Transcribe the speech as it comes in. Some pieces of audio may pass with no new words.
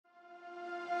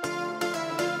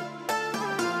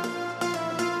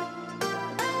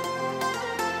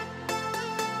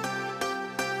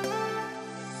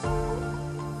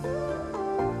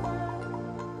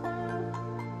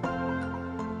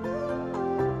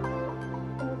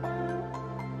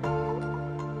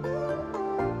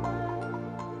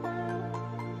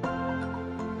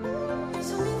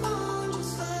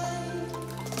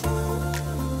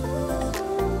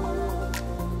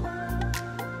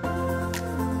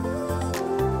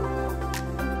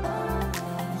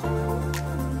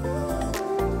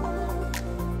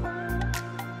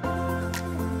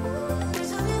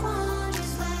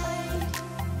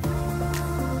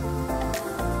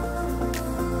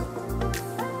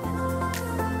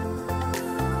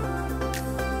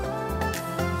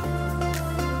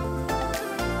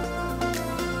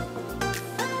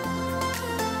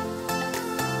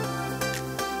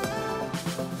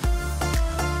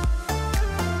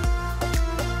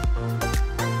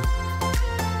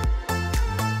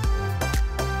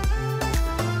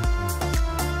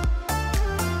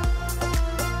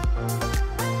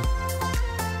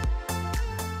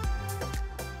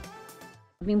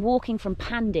been walking from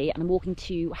Pandy and I'm walking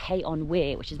to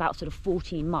Hiiker, which is about sort of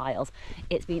 14 miles.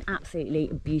 It's been absolutely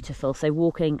beautiful. So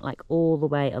walking like all the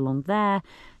way along there,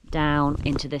 down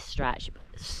into this stretch.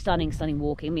 Stunning, stunning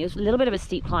walking. I mean, it was a little bit of a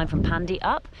steep climb from Pandy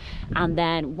up, and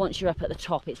then once you're up at the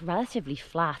top, it's relatively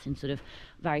flat and sort of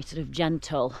very sort of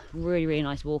gentle. Really, really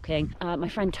nice walking. My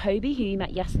friend Toby, who you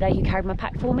met yesterday, who carried my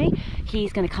pack for me,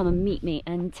 he's going to come and meet me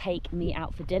and take me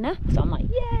out for dinner. So I'm like,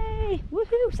 yay,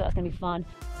 woohoo! So that's going to be fun.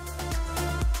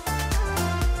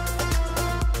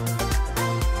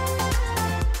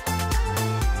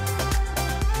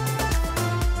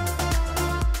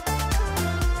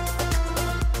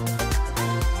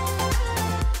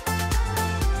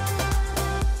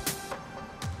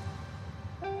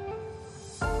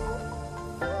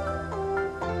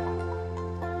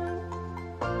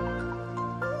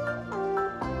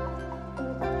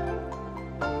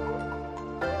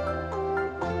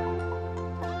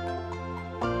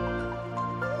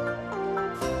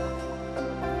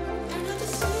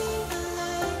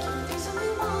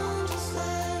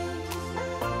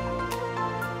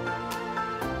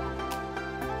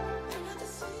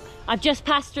 I've just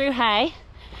passed through Hay,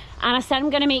 and I said I'm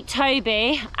going to meet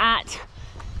Toby at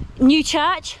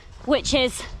Newchurch, which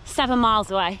is 7 miles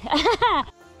away.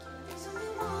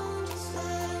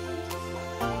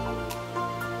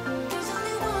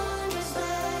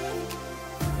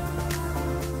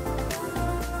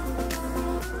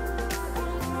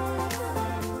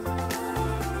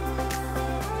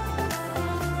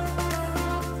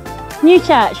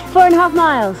 Newchurch, 4.5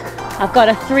 miles. I've got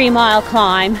a 3-mile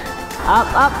climb. Up,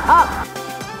 up, up.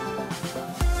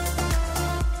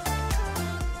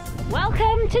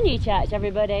 Welcome to Newchurch,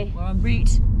 everybody. We're en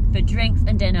route for drinks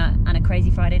and dinner and a crazy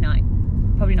Friday night.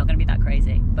 Probably not going to be that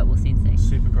crazy, but we'll soon see.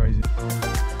 Super crazy.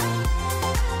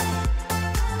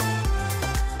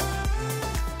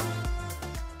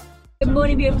 Good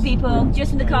morning, beautiful people.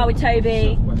 Just in the car with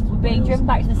Toby. We're being driven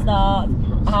back to the start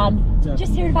and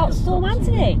just hearing about Storm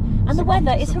Anthony. And the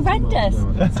weather is horrendous.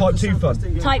 Type 2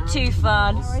 fun. Type 2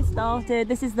 fun. I started.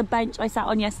 This is the bench I sat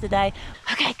on yesterday.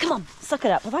 Okay, come on, suck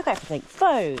it up. Have I got everything?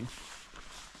 Phone,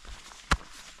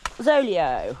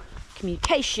 Zolio,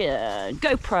 communication,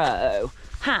 GoPro,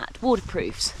 hat,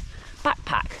 waterproofs,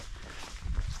 backpack.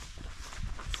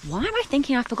 Why am I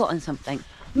thinking I've forgotten something?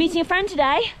 Meeting a friend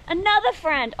today. Another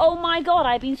friend. Oh my God,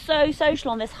 I've been so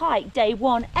social on this hike. Day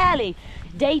 1, Ellie.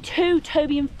 Day 2,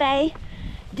 Toby and Faye.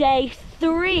 Day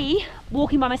 3,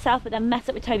 walking by myself, but then met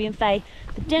up with Toby and Faye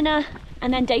for dinner.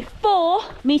 And then day 4,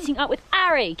 meeting up with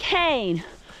Ari Kane,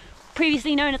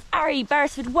 previously known as Ari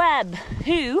Beresford Webb,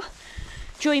 who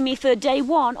joined me for day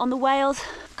 1 on the Wales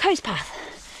Coast Path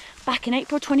back in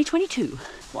April 2022.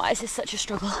 Why is this such a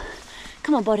struggle?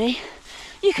 Come on, buddy,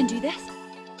 you can do this.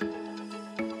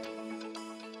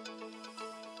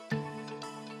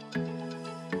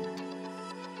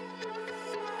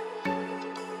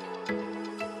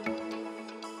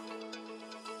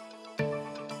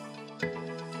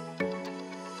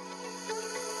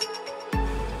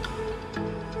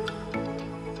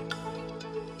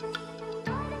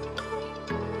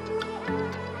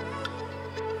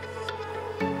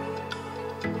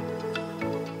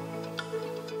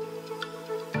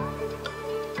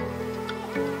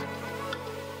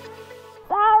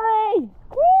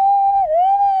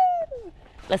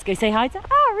 Let's go say hi to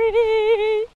Ari.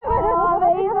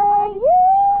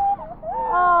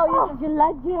 Oh, you're such a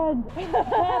legend.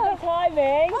 Perfect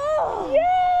timing.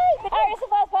 Yay! Ari's the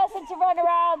first person to run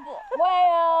around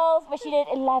Wales, which she did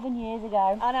 11 years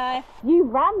ago. I know. You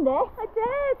ran this. I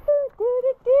did.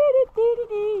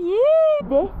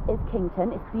 This is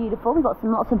Kington. It's beautiful. We've got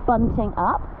lots of bunting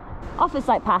up. Off the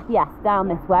site path, yes, down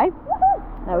this way.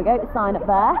 There we go, the sign up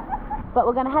there. But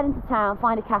we're going to head into town,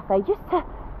 find a cafe just to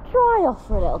dry off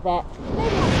for a little bit.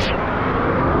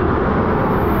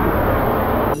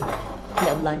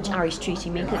 Little lunch. Ari's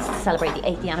treating me because to celebrate the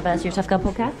 8th anniversary of Tough Girl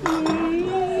Podcast.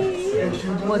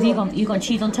 What have you gone? You gone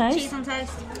cheese on toast? Cheese on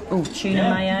toast. Oh, tuna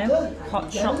mayo,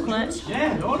 hot chocolate.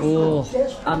 Oh,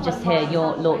 I'm just here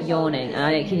yawning, and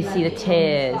I can see the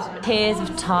tears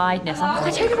of tiredness. I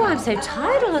don't know why I'm so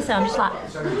tired all of a sudden. I'm just like,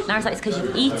 now it's like it's because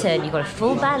you've eaten, you've got a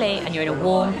full belly, and you're in a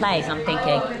warm place. And I'm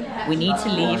thinking, we need to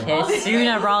leave here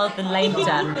sooner rather than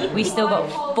later. We've still got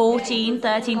 13,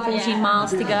 14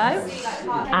 miles to go.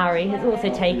 Ari has also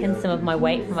taken some of my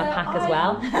weight from my pack as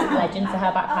well. Legend, so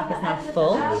her backpack is now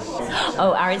full.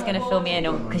 Oh, Ari's going to fill me in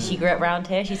on, because she grew up around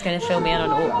here, she's going to fill me in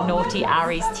on naughty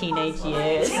Ari's teenage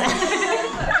years.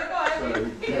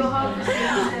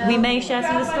 We may share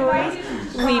some of the stories,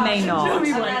 we may not.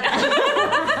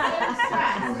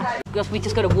 We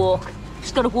just got to walk.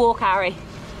 Just got to walk, Ari.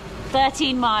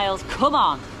 13 miles, come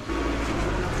on.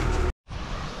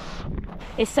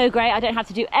 It's so great. I don't have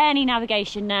to do any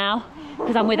navigation now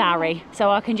because I'm with Ari.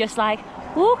 So I can just like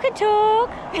walk and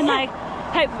talk and like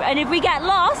hope. And if we get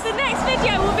lost, the next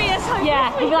video will be us.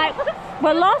 Yeah, we'll be like,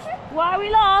 we're lost. Why are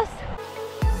we lost?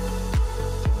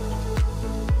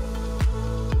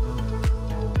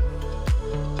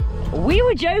 We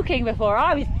were joking before.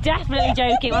 I was definitely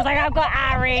joking. I was like, I've got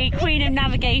Ari, Queen of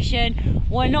Navigation.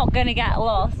 We're not going to get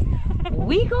lost.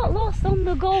 We got lost on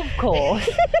the golf course.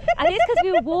 And it's because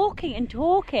we were walking and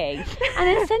talking. And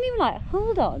then suddenly we're like,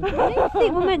 hold on, I don't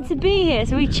think we're meant to be here.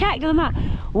 So we checked on the map.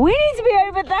 We need to be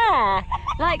over there.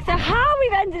 Like, so how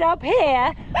we've ended up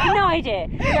here, no idea.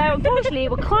 So unfortunately,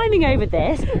 we're climbing over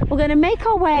this. We're going to make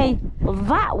our way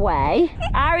that way.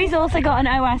 Ari's also got an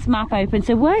OS map open.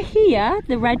 So we're here,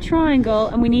 the red triangle,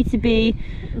 and we need to be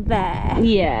there.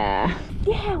 Yeah.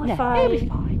 Yeah, we're fine. It'll be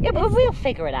fine. Yeah, but we'll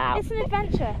figure it out. It's an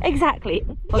adventure. Exactly.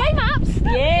 Yay maps!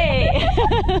 Yay!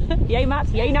 Yay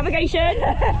maps, yay navigation!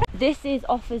 This is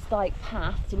Offa's Dyke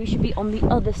path, so we should be on the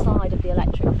other side of the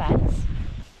electric fence.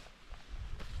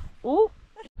 Oh!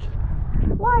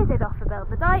 Why did Offa build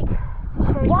the dyke?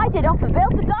 Why did Offa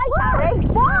build the dyke, Harry?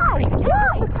 Why?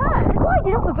 Because Why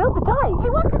did Offa build the dyke? he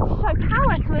wanted to show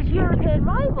power to his European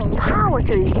rivals. Power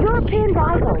to his European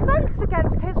rivals. Defence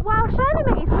against his Welsh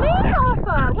enemies. Me and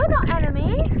Offa, we're not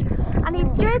enemies. And he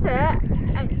did it.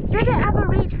 Did it ever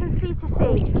reach from sea to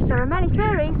sea? There are many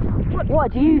theories.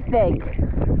 What do you think?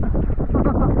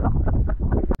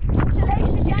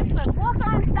 Ladies and gentlemen, what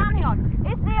I'm standing on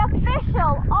is the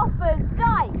official Offa's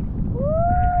Dyke.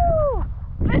 Woo!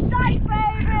 The Dyke,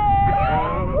 baby!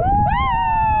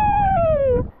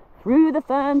 Woo! Through the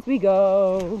ferns we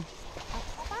go.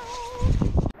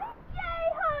 Yay,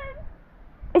 home!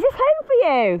 Is this home for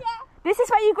you? Yeah. This is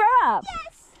where you grew up? Yes!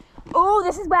 Oh,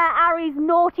 this is where Ari's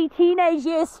naughty teenage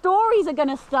year stories are going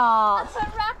to start. That's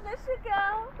where Ragnar should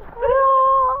go.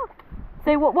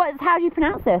 So how do you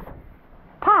pronounce this?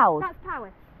 Powys? That's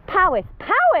Powys. Powys.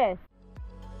 Powys!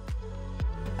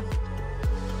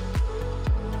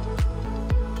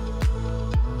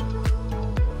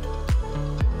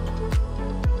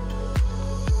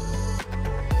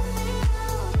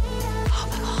 Oh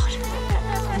my God.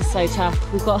 This is so tough.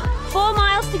 We've got 4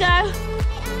 miles to go.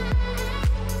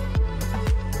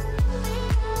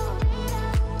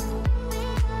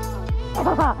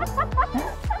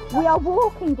 We are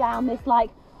walking down this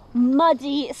like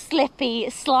muddy, slippy,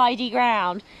 slidey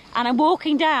ground, and I'm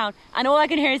walking down and all I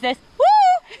can hear is this woo,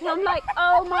 and I'm like,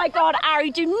 oh my God,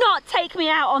 Ari, do not take me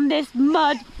out on this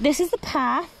mud. This is the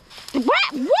path.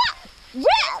 What? There's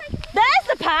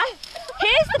the path.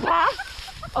 Here's the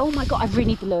path. Oh my God, I really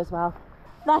need the loo as well.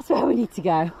 That's where we need to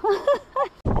go.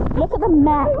 Look at the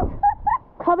mess,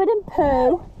 covered in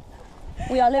poo.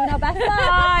 We are living our best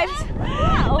lives.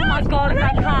 Oh my God, look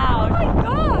at that cloud. Oh my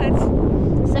God.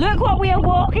 So look what we are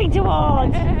walking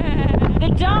towards. The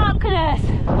darkness.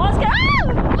 What's going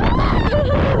on?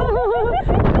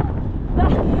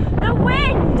 The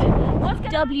wind. What's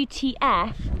going on?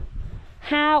 WTF?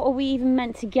 How are we even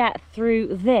meant to get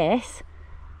through this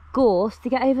gorse to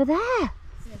get over there?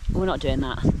 We're not doing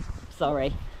that.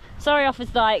 Sorry. Sorry,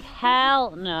 Offa's Dyke.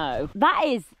 Hell no.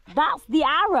 That's the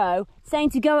arrow saying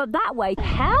to go up that way.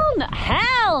 Hell no.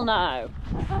 Hell no.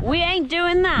 We ain't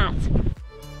doing that.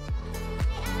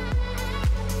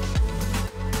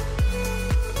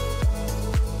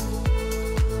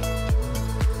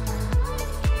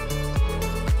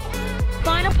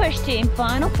 Final push, team.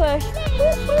 Final push.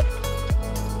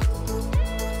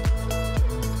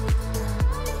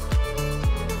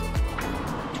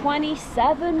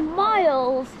 27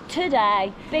 miles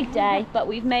today. Big day, but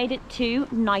we've made it to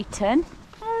Knighton.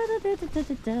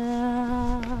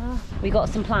 We got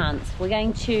some plans. We're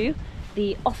going to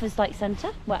the Offa's Dyke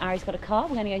Centre where Ari's got a car.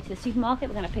 We're going to go to the supermarket.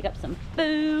 We're going to pick up some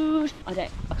food. I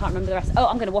can't remember the rest. Oh,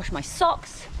 I'm going to wash my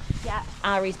socks. Yeah.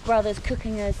 Ari's brother's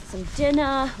cooking us some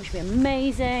dinner, which will be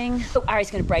amazing. Oh,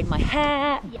 Ari's going to braid my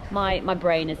hair. Yeah. My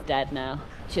brain is dead now.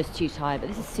 Just too tired, but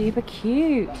this is super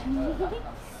cute.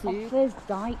 Offa's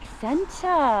Dyke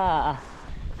Centre.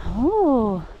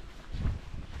 Oh.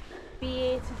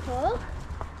 Beautiful.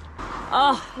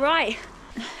 Oh, right.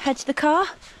 Head to the car.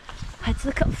 Head to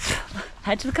the car.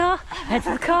 Head to the car. Head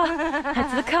to the car. Head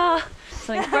to the car.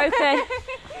 Something's broken.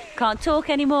 Can't talk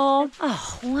anymore.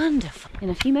 Oh, wonderful. In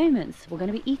a few moments, we're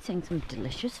going to be eating some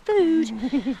delicious food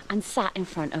and sat in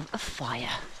front of a fire.